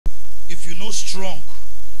you no strong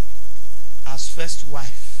as first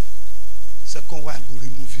wife, second wife will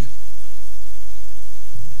remove you.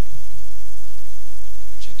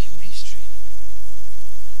 Check your history.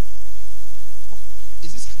 Oh,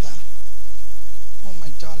 is this Ada? Oh, my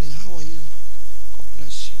darling, how are you? God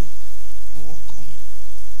bless you. You're welcome.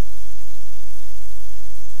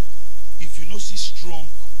 If you no see strong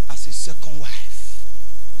as a second wife,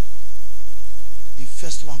 the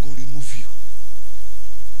first one will remove you.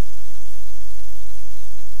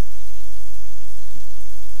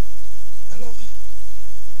 Hello?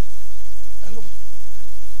 Hello?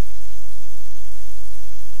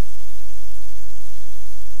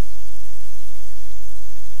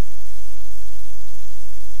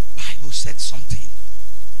 Bible said something.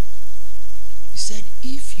 He said,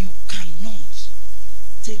 if you cannot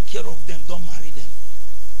take care of them, don't marry them.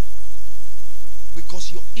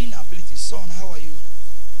 Because your inability. Son, how are you?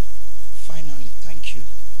 Finally, thank you.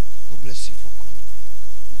 God bless you for coming.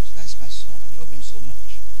 That's my son. I love him so much.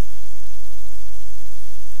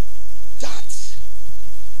 That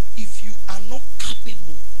if you are not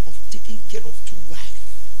capable of taking care of two wives,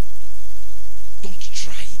 don't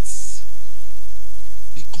try it.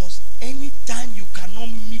 Because anytime you cannot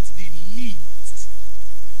meet the needs,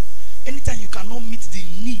 anytime you cannot meet the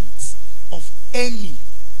needs of any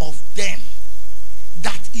of them,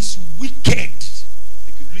 that is wicked.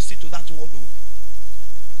 Make you listen to that word though.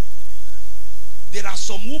 There are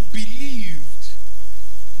some who believed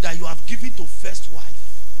that you have given to first wife.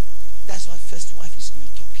 That's why first wife is not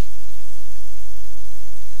talking.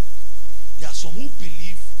 There are some who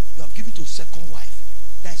believe you have given to second wife.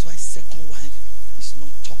 That's why second wife is not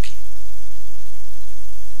talking.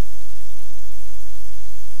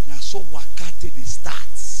 Now so wakate the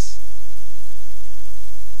starts.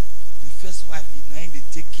 The first wife is now they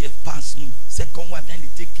take care pass me. Second wife then they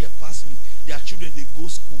take care pass me. Their children they go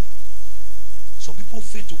school. Some people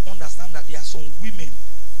fail to understand that there are some women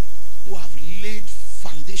who have laid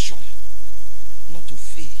foundation not to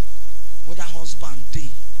fail. Whether husband day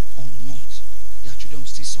or not, their children will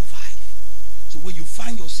still survive. So when you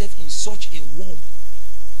find yourself in such a war,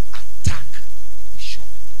 attack the shop.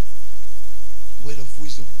 Word of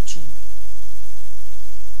wisdom 2.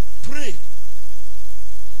 Pray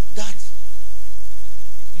that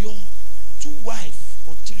your 2 wife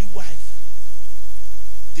or 3 wife,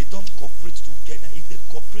 they don't cooperate together. If they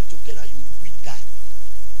cooperate together, you will die.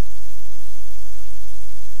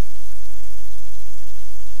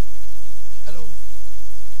 Hello?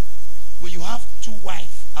 When you have 2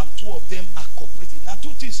 wives and 2 of them are cooperating. Now 2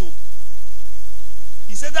 things. So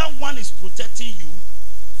he said that one is protecting you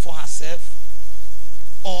for herself,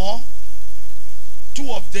 or 2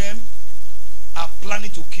 of them are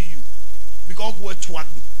planning to kill you. Because we're twat.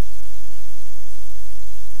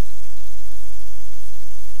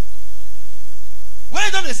 Why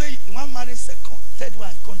don't they say one married second, third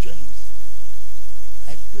wife come join us?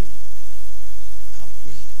 I pray. I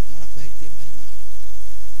pray. Not a bad day by now.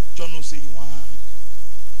 John will say you want that.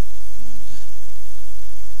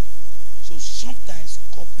 So sometimes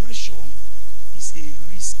cooperation is a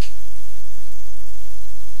risk.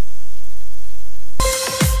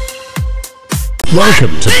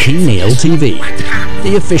 Welcome to P-Neal TV,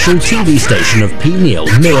 the official TV station of P-Neal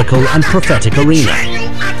Miracle and Prophetic Arena.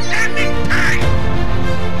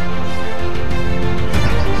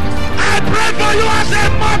 I pray for you as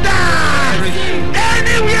a mother.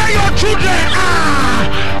 Anywhere your children are,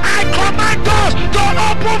 I command us to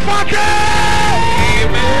open for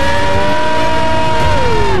them.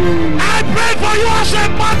 I pray for you as a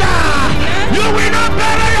mother. You will not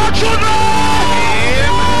bury your children.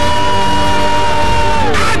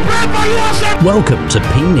 Welcome to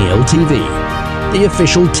P-Neal TV, the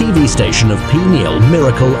official TV station of P-Neal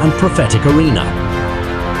Miracle and Prophetic Arena.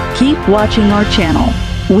 Keep watching our channel.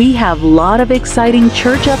 We have a lot of exciting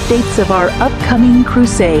church updates of our upcoming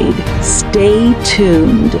crusade. Stay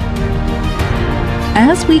tuned.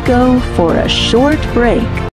 As we go for a short break,